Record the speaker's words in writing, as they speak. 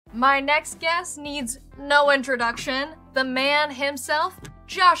My next guest needs no introduction. The man himself,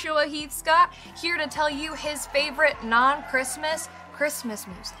 Joshua Heath Scott, here to tell you his favorite non-Christmas Christmas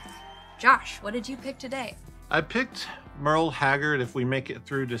music. Josh, what did you pick today? I picked Merle Haggard, If We Make It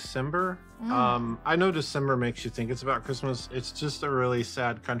Through December. I know December makes you think it's about Christmas. It's just a really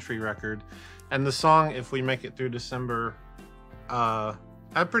sad country record. And the song, If We Make It Through December, I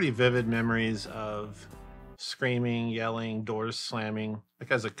have pretty vivid memories of screaming, yelling, doors slamming,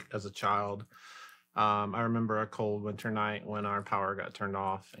 like as a child. I remember a cold winter night when our power got turned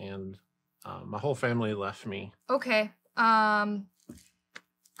off and my whole family left me. Okay.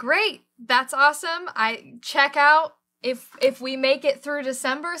 Great. That's awesome. I check out If We Make It Through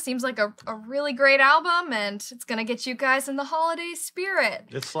December. Seems like a really great album, and it's gonna get you guys in the holiday spirit.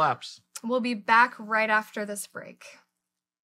 It slaps. We'll be back right after this break.